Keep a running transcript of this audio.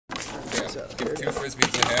So give 2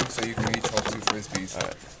 Frisbees to him so you can each hold 2 Frisbees.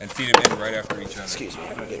 And feed them in right after each other. excuse me,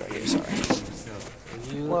 I'm gonna get right here, sorry.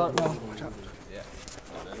 Well, no, watch out.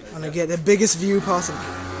 I'm gonna get the biggest view possible.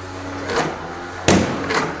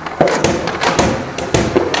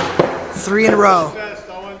 3 in a row.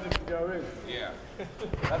 Yeah.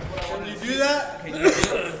 Can you do that? Can you do it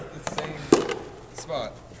the same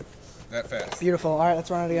spot that fast? Beautiful. All right, let's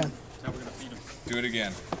run it again. Now we're gonna feed him. Do it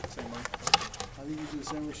again. Same way. I think you do the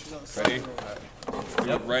same way. Ready?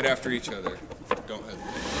 Do it right after each other. Don't hesitate.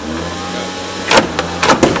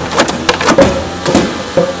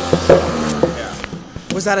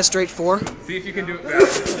 Yeah. Was that a straight 4? See if you can do it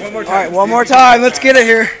fast. One more time. All right, one more time. Let's get it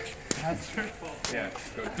here. Yeah.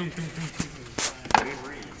 Go. Ready?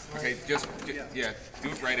 Okay, just yeah. Do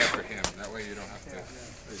it right after him. That way you don't have to.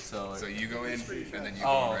 So you go in and then you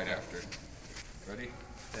go right after. Ready?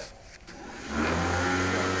 Yeah.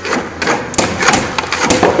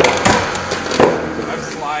 I'm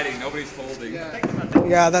sliding. Nobody's holding.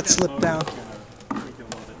 Yeah, that slipped down.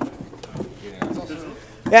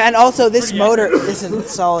 Yeah, and also this motor isn't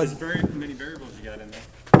solid. There's very many variables you got in there.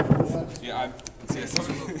 Yeah,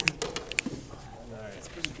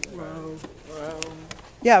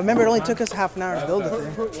 Yeah, remember it only took us half an hour to build the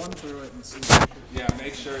thing. Put one through it and see. yeah,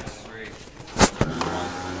 make sure it's straight.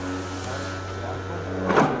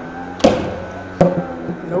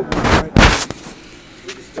 Nope.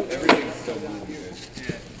 Everything's still moving.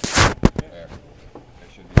 There. That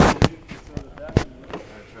should be.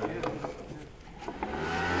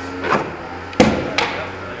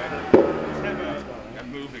 I'm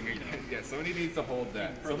moving again. Yeah, somebody needs to hold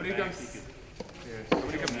that. Somebody come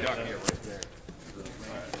duck here right there.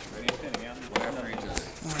 Ready? One after each other.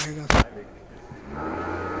 Oh, here goes.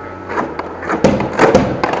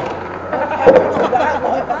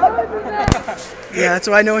 Yeah, that's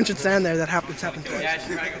why no one should stand there. That happens twice. Yeah, I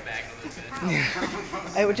should probably go back a little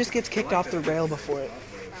bit. It just gets kicked off the rail before it.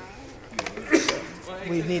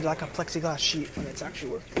 We need like a plexiglass sheet when it's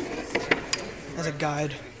actually working as a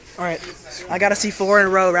guide. All right, I gotta see 4 in a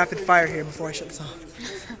row rapid fire here before I shut this off.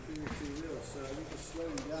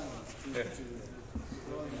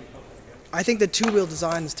 I think the 2-wheel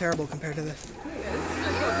design is terrible compared to this.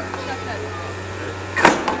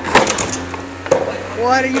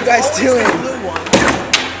 What are you guys doing?